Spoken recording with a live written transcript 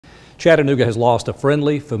Chattanooga has lost a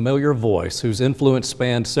friendly, familiar voice whose influence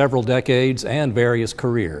spanned several decades and various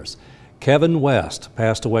careers. Kevin West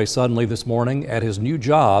passed away suddenly this morning at his new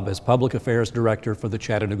job as Public Affairs Director for the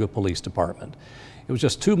Chattanooga Police Department. It was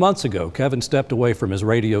just 2 months ago Kevin stepped away from his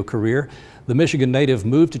radio career. The Michigan native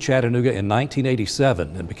moved to Chattanooga in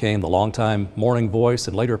 1987 and became the longtime morning voice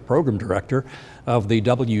and later program director of the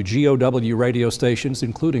WGOW radio stations,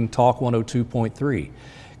 including Talk 102.3.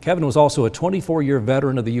 Kevin was also a 24-year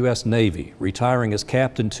veteran of the U.S. Navy, retiring as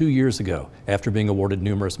captain 2 years ago after being awarded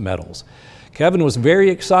numerous medals. Kevin was very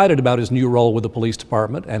excited about his new role with the police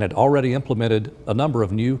department and had already implemented a number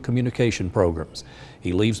of new communication programs.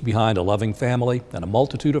 He leaves behind a loving family and a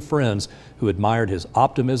multitude of friends who admired his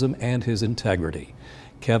optimism and his integrity.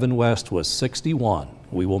 Kevin West was 61.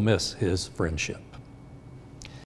 We will miss his friendship.